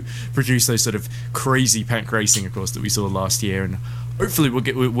 but do produce those sort of crazy pack racing, of course, that we saw last year. And hopefully we'll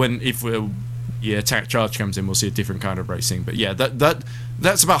get attack charge comes in, we'll see a different kind of racing. But yeah,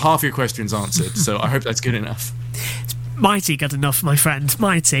 that's about half your questions answered. So I hope that's good enough. Mighty good enough, my friend.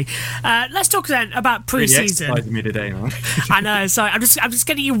 Mighty. Let's talk then about pre-season. Really exercising me today, man. I know. Sorry, I'm just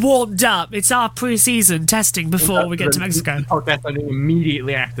getting you warmed up. It's our pre-season testing before we get to Mexico. Podcast I do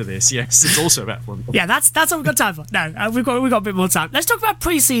immediately after this. Yes, it's also about fun. Yeah, that's what we've got time for. No, we've got a bit more time. Let's talk about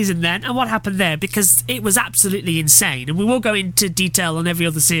pre-season then and what happened there, because it was absolutely insane, and we will go into detail on every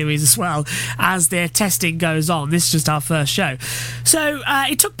other series as well as their testing goes on. This is just our first show. So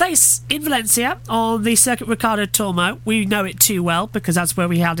it took place in Valencia on the Circuit Ricardo Tormo. We know it too well, because that's where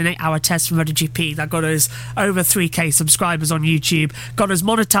we had an 8-hour test from MotoGP that got us over 3k subscribers on YouTube, got us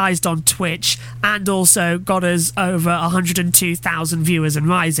monetized on Twitch, and also got us over 102,000 viewers and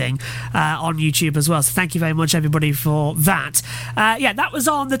rising on YouTube as well. So thank you very much, everybody, for that. That was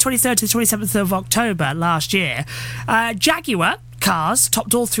on the 23rd to the 27th of October last year. Jaguar cars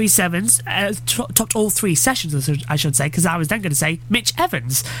topped all three sessions, I should say, because I was then going to say Mitch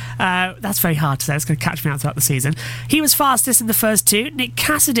Evans. That's very hard to say. It's going to catch me out throughout the season. He was fastest in the first 2. Nick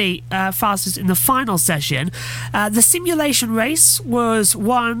Cassidy fastest in the final session. The simulation race was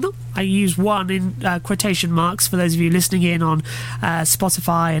won. I use "one" in quotation marks for those of you listening in on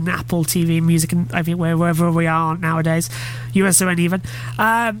Spotify and Apple TV Music, and I think wherever we are nowadays, USON even.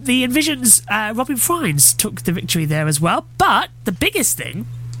 The Envision's Robin Frines took the victory there as well, but the biggest thing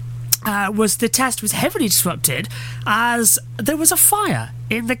was the test was heavily disrupted as there was a fire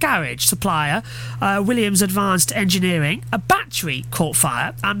in the garage supplier, Williams Advanced Engineering. A battery caught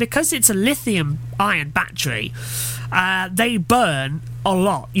fire, and because it's a lithium-ion battery, they burn a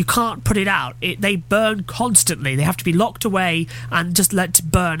lot. You can't put it out. They burn constantly. They have to be locked away and just let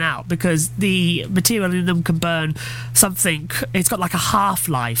it burn out, because the material in them can burn something. It's got like a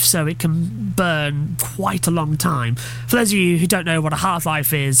half-life, so it can burn quite a long time. For those of you who don't know what a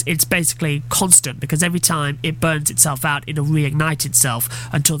half-life is, it's basically constant, because every time it burns itself out, it'll reignite itself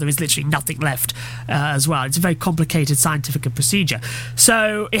until there is literally nothing left as well. It's a very complicated scientific procedure.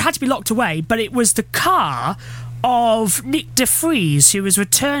 So it had to be locked away, but it was the car of Nick de Vries, who was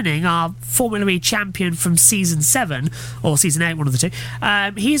returning, our Formula E champion from season 7 or season 8, one of the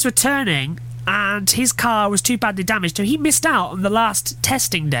two. He's returning, and his car was too badly damaged, so he missed out on the last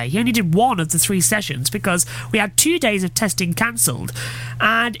testing day. He only did one of the 3 sessions because we had 2 days of testing cancelled,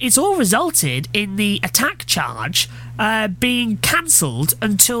 and it's all resulted in the attack charge being cancelled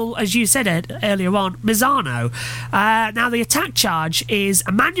until, as you said, Ed, earlier on, Misano. Now, the attack charge is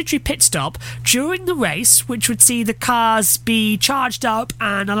a mandatory pit stop during the race, which would see the cars be charged up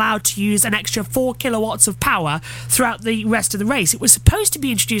and allowed to use an extra 4 kilowatts of power throughout the rest of the race. It was supposed to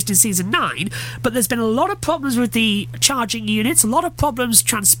be introduced in Season 9, but there's been a lot of problems with the charging units, a lot of problems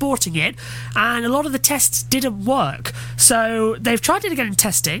transporting it, and a lot of the tests didn't work. So they've tried it again in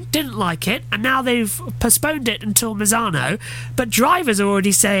testing, didn't like it, and now they've postponed it until Misano. But drivers are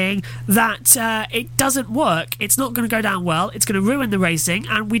already saying that it doesn't work, it's not going to go down well, it's going to ruin the racing,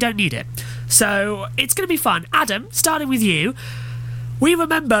 and we don't need it. So it's going to be fun. Adam, starting with you, we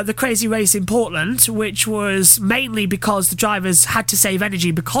remember the crazy race in Portland, which was mainly because the drivers had to save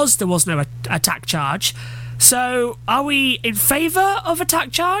energy because there was no attack charge. So are we in favour of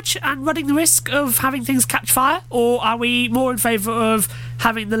attack charge and running the risk of having things catch fire, or are we more in favour of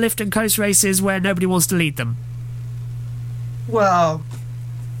having the lift and coast races where nobody wants to lead them? Well,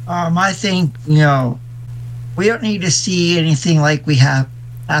 I think, we don't need to see anything like we have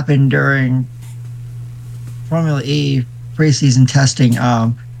happened during Formula E preseason testing.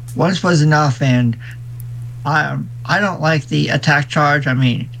 Once was enough, and I don't like the attack charge. I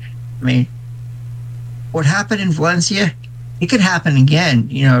mean, what happened in Valencia, it could happen again,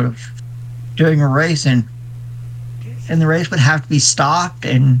 during a race, and the race would have to be stopped,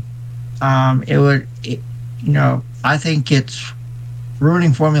 and I think it's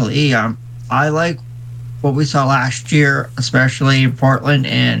ruining Formula E. I like what we saw last year, especially in Portland,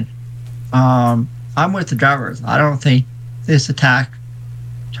 and I'm with the drivers. I don't think this attack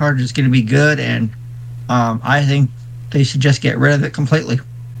charge is going to be good, and I think they should just get rid of it completely.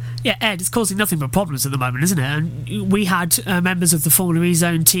 Yeah, Ed, it's causing nothing but problems at the moment, isn't it? And we had members of the Formula E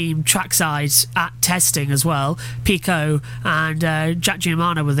Zone team trackside at testing as well. Pico and Jack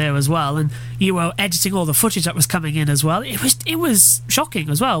Giamano were there as well, and you were editing all the footage that was coming in as well. It was shocking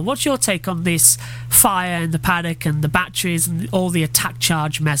as well. What's your take on this fire in the paddock and the batteries and all the attack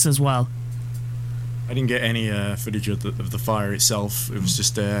charge mess as well? I didn't get any footage of the fire itself. It was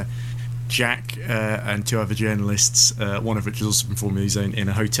just Jack and 2 other journalists, one of which was also from Formula E Zone, in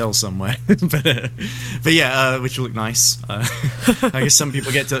a hotel somewhere. but yeah, which looked nice. I guess some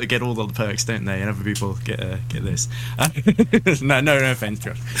people get all the perks, don't they? And other people get this. No offense,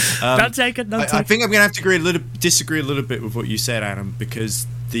 Josh. Don't take it. I think I'm going to have to disagree a little bit with what you said, Adam, because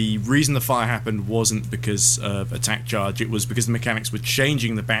the reason the fire happened wasn't because of attack charge. It was because the mechanics were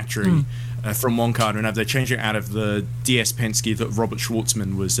changing the battery from one car to another. They changed it out of the DS Penske that Robert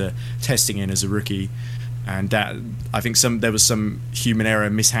Schwartzman was testing in as a rookie, and I think there was some human error,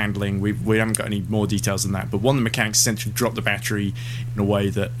 mishandling. We haven't got any more details than that, but one of the mechanics essentially dropped the battery in a way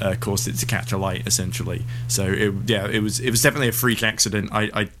that caused it to catch a light, essentially. So it was definitely a freak accident.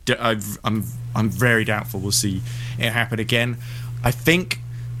 I'm very doubtful we'll see it happen again. I think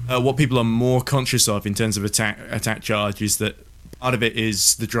what people are more conscious of in terms of attack charge is that part of it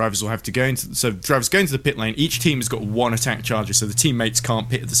is the drivers will have to go into... So drivers go into the pit lane. Each team has got one attack charger, so the teammates can't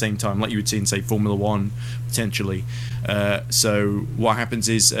pit at the same time, like you would see in, say, Formula 1, potentially. So what happens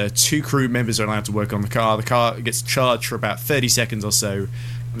is 2 crew members are allowed to work on the car. The car gets charged for about 30 seconds or so,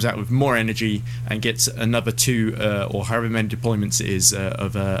 comes out with more energy, and gets another 2 or however many deployments it is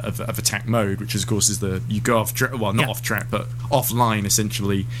of attack mode, which of course is you go off track, well, not off track, but offline,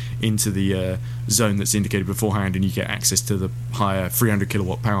 essentially, into the zone that's indicated beforehand, and you get access to the higher 300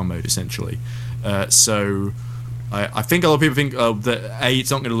 kilowatt power mode, essentially. So I think a lot of people think that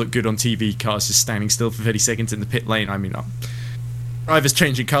it's not going to look good on TV, cars just standing still for 30 seconds in the pit lane. I mean, drivers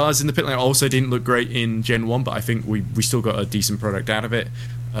changing cars in the pit lane also didn't look great in Gen 1, but I think we still got a decent product out of it.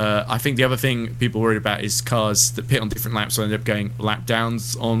 I think the other thing people are worried about is cars that pit on different laps will end up going lap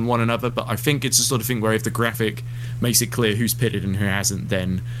downs on one another, but I think it's the sort of thing where if the graphic makes it clear who's pitted and who hasn't,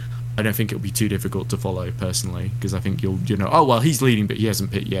 then I don't think it'll be too difficult to follow personally, because I think oh well, he's leading but he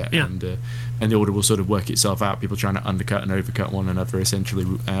hasn't pit yet, and the order will sort of work itself out. People trying to undercut and overcut one another essentially.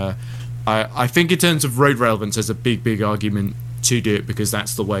 I think in terms of road relevance, there's a big argument to do it, because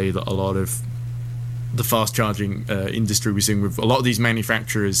that's the way that a lot of the fast charging industry we're seeing with a lot of these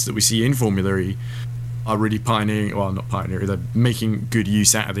manufacturers that we see in Formula E are really they're making good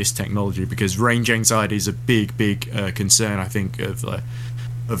use out of this technology, because range anxiety is a big concern, I think, of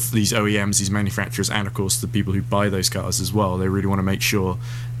these OEMs, these manufacturers, and of course the people who buy those cars as well. They really want to make sure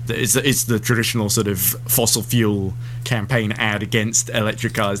that it's the traditional sort of fossil fuel campaign ad against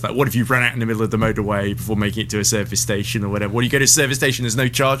electric cars. Like, what if you run out in the middle of the motorway before making it to a service station or whatever? Well, you go to a service station, there's no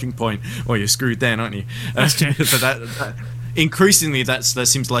charging point, well, you're screwed then, aren't you? That's true. But that increasingly, that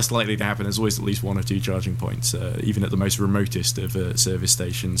seems less likely to happen. There's always at least one or two charging points, even at the most remotest of service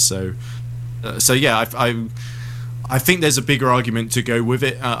stations. So yeah, I think there's a bigger argument to go with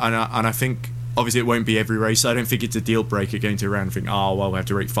it, and I think obviously it won't be every race. I don't think it's a deal breaker going to around and think, oh well, we have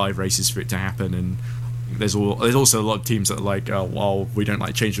to rate 5 races for it to happen. And there's also a lot of teams that are like, oh well, we don't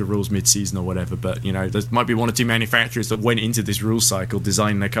like change the rules mid-season or whatever. But there might be one or two manufacturers that went into this rule cycle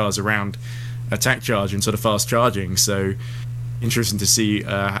designing their cars around attack charge and sort of fast charging. So interesting to see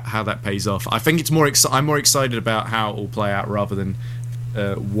how that pays off. I think I'm more excited about how it will play out rather than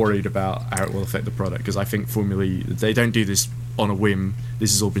worried about how it will affect the product, because I think Formula E, they don't do this on a whim.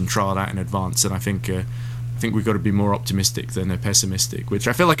 This has all been trialed out in advance, and I think we've got to be more optimistic than pessimistic, which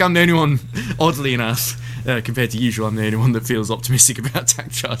I feel like I'm the only one, oddly enough, compared to usual, I'm the only one that feels optimistic about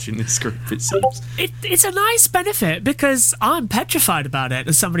attack charge in this group, it seems. It's a nice benefit, because I'm petrified about it,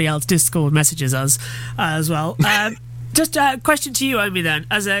 as somebody else Discord messages us as well. Just a question to you, Omi, then,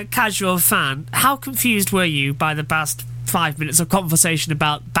 as a casual fan, how confused were you by the past 5 minutes of conversation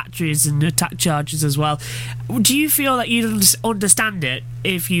about batteries and attack charges as well? Do you feel that you'd understand it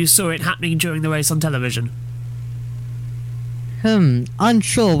if you saw it happening during the race on television?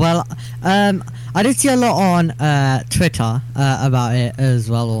 Unsure. Well, I did see a lot on Twitter about it as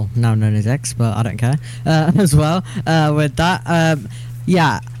well, or now known as X, but I don't care as well with that.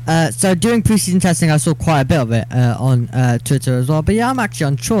 So during preseason testing, I saw quite a bit of it on Twitter as well. But yeah, I'm actually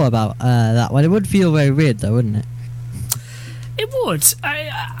unsure about that one. It would feel very weird, though, wouldn't it? It would,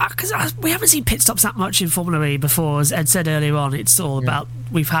 because we haven't seen pit stops that much in Formula E before. As Ed said earlier on, it's all about,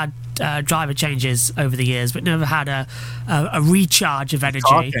 we've had driver changes over the years, but never had a recharge of energy.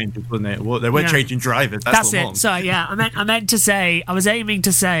 Car changes, wasn't it? Well, they weren't changing drivers. That's it. So yeah, I meant to say, I was aiming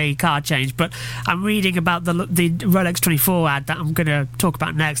to say car change, but I'm reading about the Rolex 24 ad that I'm going to talk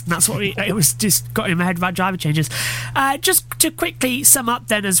about next, and that's what it was just got in my head about driver changes. Just to quickly sum up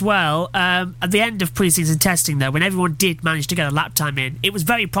then as well, at the end of pre-season testing though, when everyone did manage to get a lap time in, it was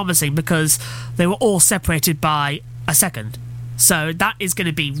very promising because they were all separated by a second. So that is going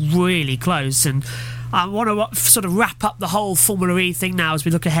to be really close, and I want to sort of wrap up the whole Formula E thing now as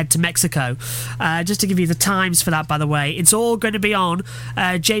we look ahead to Mexico. Just to give you the times for that, by the way, it's all going to be on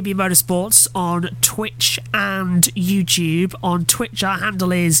JB Motorsports on Twitch and YouTube. On Twitch, our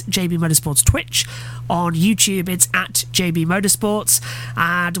handle is JB Motorsports Twitch. On YouTube, it's at JB Motorsports,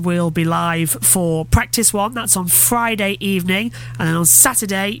 and we'll be live for Practice 1. That's on Friday evening, and then on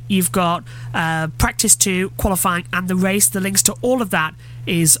Saturday, you've got Practice 2, qualifying, and the race. The links to all of that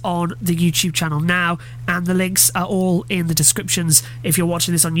is on the YouTube channel now, and the links are all in the descriptions if you're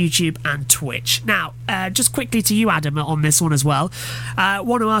watching this on YouTube and Twitch. Now, just quickly to you, Adam, on this one as well.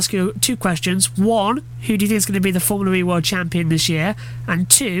 Want to ask you 2 questions. 1, who do you think is going to be the Formula E World Champion this year? And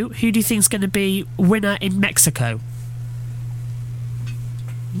 2, who do you think is going to be winner in Mexico?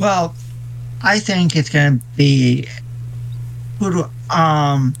 Well, I think it's going to be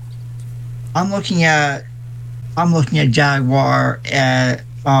I'm looking at Jaguar at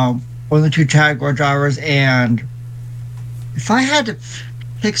one of the 2 Jaguar drivers, and if I had to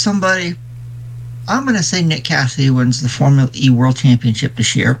pick somebody, I'm going to say Nick Cassidy wins the Formula E World Championship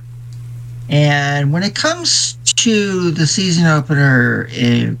this year. And when it comes to the season opener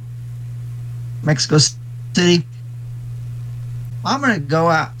in Mexico City, I'm going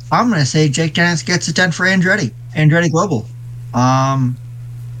to say Jake Dennis gets it done for Andretti Global.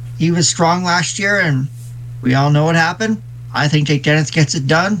 He was strong last year, and we all know what happened. I think Jake Dennis gets it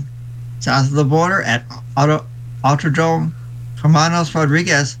done south of the border at Autodrome Hermanos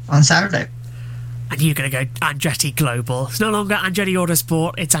Rodriguez on Saturday. And you're going to go Andretti Global. It's no longer Andretti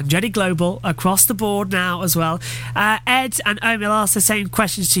Autosport, it's Andretti Global across the board now as well. Ed and Omi, will ask the same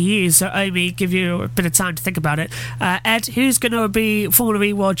questions to you, so Omi, give you a bit of time to think about it. Ed, who's going to be Formula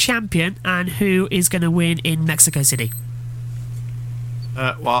E World Champion, and who is going to win in Mexico City?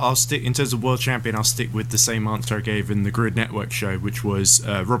 Well, I'll stick in terms of world champion. I'll stick with the same answer I gave in the Grid Network show, which was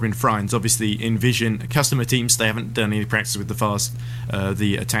Robin Freins. Obviously, Envision customer teams, they haven't done any practice with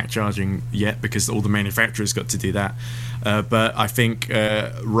the attack charging yet because all the manufacturers got to do that. But I think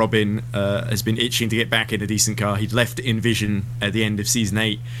Robin has been itching to get back in a decent car. He'd left Envision at the end of season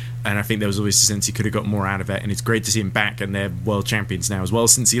 8, and I think there was always a sense he could have got more out of it. And it's great to see him back, and they're world champions now as well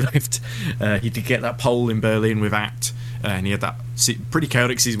since he left. He did get that pole in Berlin with Act. And he had that pretty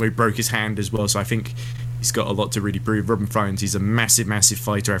chaotic season where he broke his hand as well. So I think he's got a lot to really prove. Robin Freins, he's a massive, massive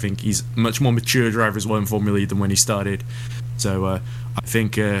fighter. I think he's a much more mature driver as well in Formula E than when he started. So I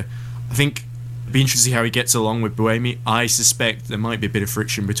think it'd be interesting to see how he gets along with Buemi. I suspect there might be a bit of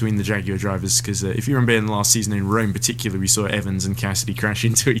friction between the Jaguar drivers because if you remember in the last season in Rome particularly, we saw Evans and Cassidy crash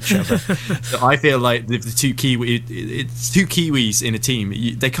into each other. So I feel like it's two Kiwis in a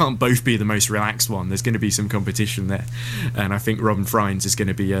team. They can't both be the most relaxed one. There's going to be some competition there. And I think Robin Freins is going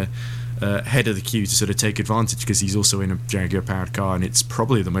to be head of the queue to sort of take advantage because he's also in a Jaguar powered car and it's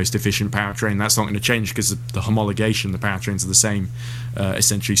probably the most efficient powertrain. That's not going to change because of the homologation. The powertrains are the same,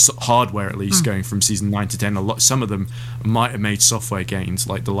 essentially hardware at least, going from season 9 to 10. Some of them might have made software gains,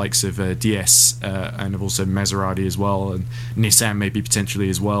 like the likes of DS and also Maserati as well, and Nissan maybe potentially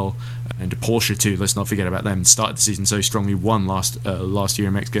as well, and Porsche too. Let's not forget about them. Started the season so strongly, won last year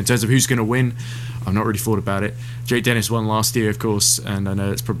in Mexico. In terms of who's going to win, I've not really thought about it. Jake Dennis won last year, of course, and I know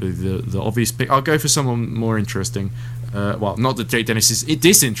that's probably the obvious pick. I'll go for someone more interesting. Well, not that Jake Dennis is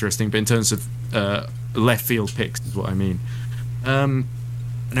disinteresting, but in terms of left field picks is what I mean. I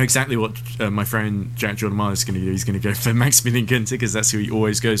know exactly what my friend Jack Jordan Myers is going to do. He's going to go for Maximilian Günther because that's who he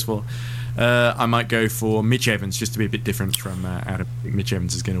always goes for. I might go for Mitch Evans just to be a bit different from Adam. I think Mitch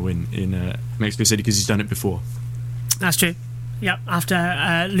Evans is going to win in Mexico City because he's done it before. That's true. Yep,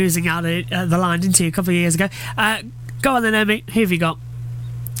 after losing out the line, didn't he, a couple of years ago. Go on then, Amy. Who have you got?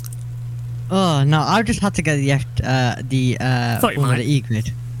 Oh, no, I just had to go the Formula E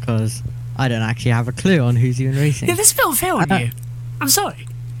grid because I don't actually have a clue on who's even racing. Yeah, this film failed you. I'm sorry.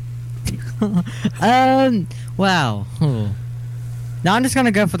 Well, now I'm just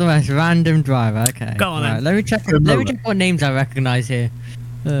gonna go for the most random driver. Okay. Go on then. Let me check what names I recognise here.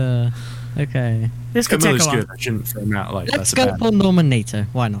 Okay. This could take a while. Good. I shouldn't throw him out like Let's go for Norman Nato.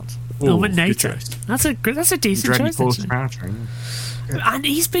 Why not? Norman Nato. That's a decent choice. And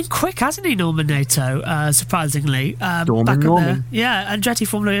he's been quick, hasn't he, Norman Nato? Surprisingly, back up there. Yeah, Andretti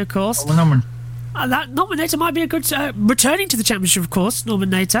Formula E, of course. Norman. That Norman Nato might be a good returning to the championship, of course. Norman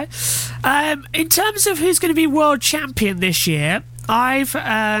Nato. In terms of who's going to be world champion this year,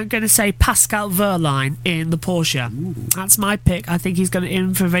 I'm going to say Pascal Wehrlein in the Porsche. Ooh. That's my pick. I think he's going to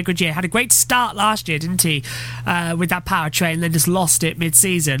in for a very good year. Had a great start last year, didn't he? With that powertrain, then just lost it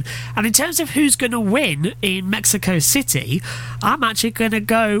mid-season. And in terms of who's going to win in Mexico City, I'm actually going to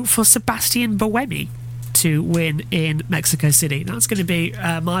go for Sebastian Buemi to win in Mexico City. That's going to be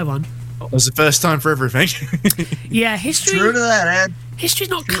my one. It was the first time for everything. Yeah, history. True to that, Ed. History's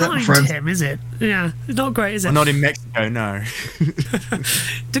not kind to him, is it? Yeah, it's not great, is it? Well, not in Mexico, no.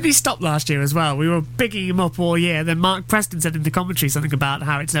 Didn't he stop last year as well? We were bigging him up all year. Then Mark Preston said in the commentary something about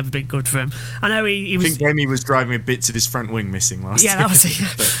how it's never been good for him. I know he was. I think Jamie was driving with bits of his front wing missing last year. Yeah, that was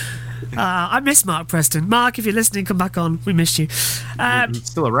it. I miss Mark Preston. Mark, if you're listening, come back on. We missed you. He's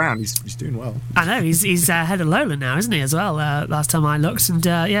still around. He's doing well. I know. He's head of Lola now, isn't he, as well? Last time I looked. And,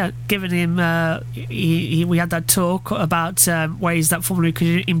 yeah, given him... we had that talk about ways that Formula E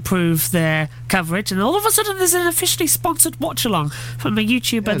could improve their coverage. And all of a sudden, there's an officially sponsored watch-along from a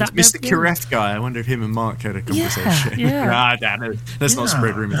YouTuber. Yeah, that Mr. Cureth guy. I wonder if him and Mark had a conversation. Yeah. Let's not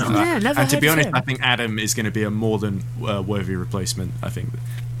spread rumours. Yeah, and to be honest, I think Adam is going to be a more than worthy replacement, I think.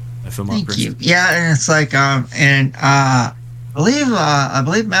 For Mark Thank you. Yeah, and it's like I believe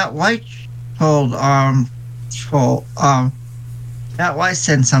Matt White told Matt White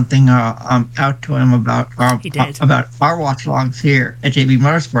sent something out to him about our watch logs here at JB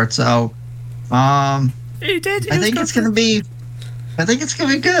Motorsports. So he did. I think it's gonna be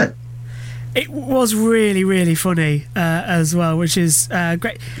good. It was really, really funny as well, which is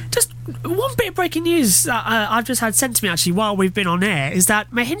great. Just one bit of breaking news that I've just had sent to me actually while we've been on air is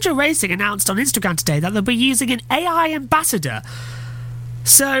that Mahindra Racing announced on Instagram today that they'll be using an AI ambassador.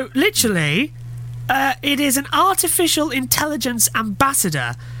 So, literally, it is an artificial intelligence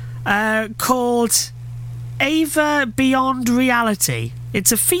ambassador called Ava Beyond Reality.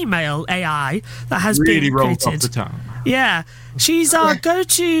 It's a female AI that has really been rolled created. off the tongue. Yeah, she's our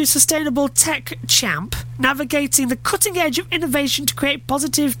go-to sustainable tech champ, navigating the cutting edge of innovation to create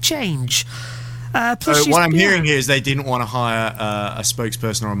positive change. Plus what I'm hearing here is they didn't want to hire a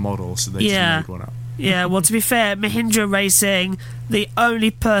spokesperson or a model, so they just made one up. Yeah, well, to be fair, Mahindra Racing, the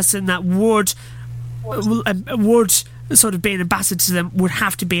only person that would sort of be an ambassador to them would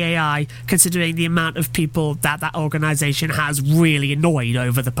have to be AI, considering the amount of people that organisation has really annoyed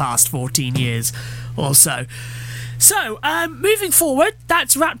over the past 14 years or so. So, moving forward,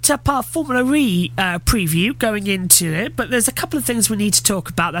 that's wrapped up our Formula E preview going into it, but there's a couple of things we need to talk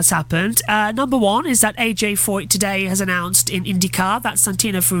about that's happened. Number one is that AJ Foyt today has announced in IndyCar that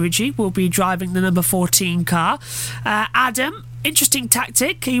Santino Ferrucci will be driving the number 14 car. Adam, interesting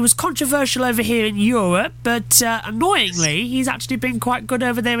tactic. He was controversial over here in Europe, but annoyingly, he's actually been quite good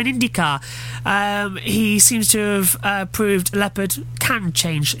over there in IndyCar. He seems to have proved Leopard can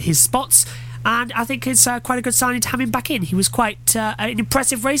change his spots, and I think it's quite a good signing to have him back in. He was quite an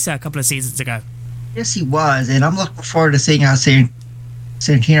impressive racer a couple of seasons ago. Yes, he was, and I'm looking forward to seeing how Santino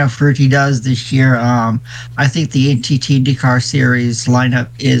Ferrucci does this year. I think the NTT IndyCar Series lineup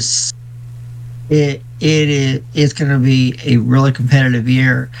is going to be a really competitive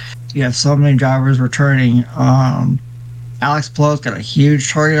year. You have so many drivers returning. Alex Plough's got a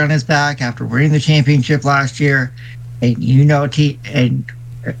huge target on his back after winning the championship last year, and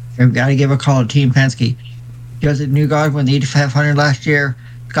I've got to give a call to Team Penske. Joseph Newgarden won the Indy 500 last year.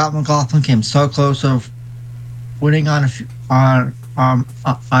 Scott McLaughlin came so close of winning on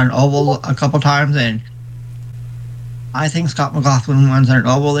oval a couple times, and I think Scott McLaughlin wins on an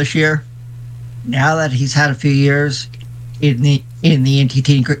oval this year. Now that he's had a few years in the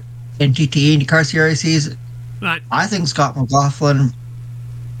NTT IndyCar Series season, right, I think Scott McLaughlin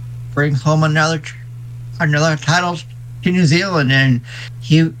brings home another title to New Zealand, and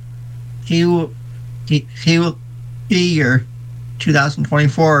he will be your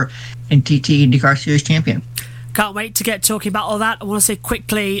 2024 NTT IndyCar Series champion. Can't wait to get talking about all that. I want to say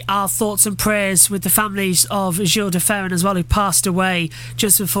quickly our thoughts and prayers with the families of Gilles de Ferran as well, who passed away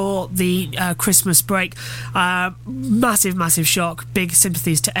just before the Christmas break. Massive shock. Big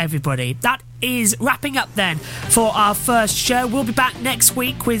sympathies to everybody. That is wrapping up then for our first show. We'll be back next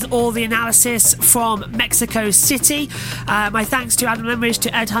week with all the analysis from Mexico City. My thanks to Adam Lemridge,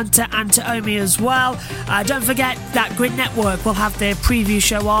 to Ed Hunter and to Omi as well. Don't forget that Grid Network will have their preview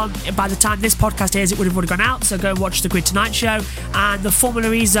show on. By the time this podcast airs, it would have already gone out, so go and watch the Grid Tonight show. And the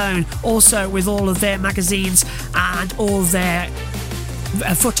Formula E Zone also, with all of their magazines and all their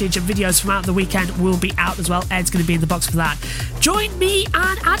footage and videos from out the weekend, will be out as well. Ed's going to be in the box for that. Join me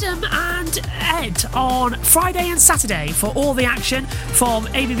and Adam and Ed on Friday and Saturday for all the action from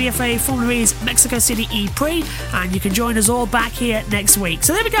ABBFA Formula E's Mexico City E-Prix, and you can join us all back here next week.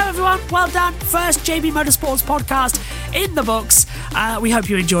 So there we go, everyone. Well done. First JB Motorsports podcast in the books. We hope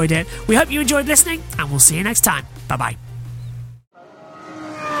you enjoyed it. We hope you enjoyed listening, and we'll see you next time. Bye-bye.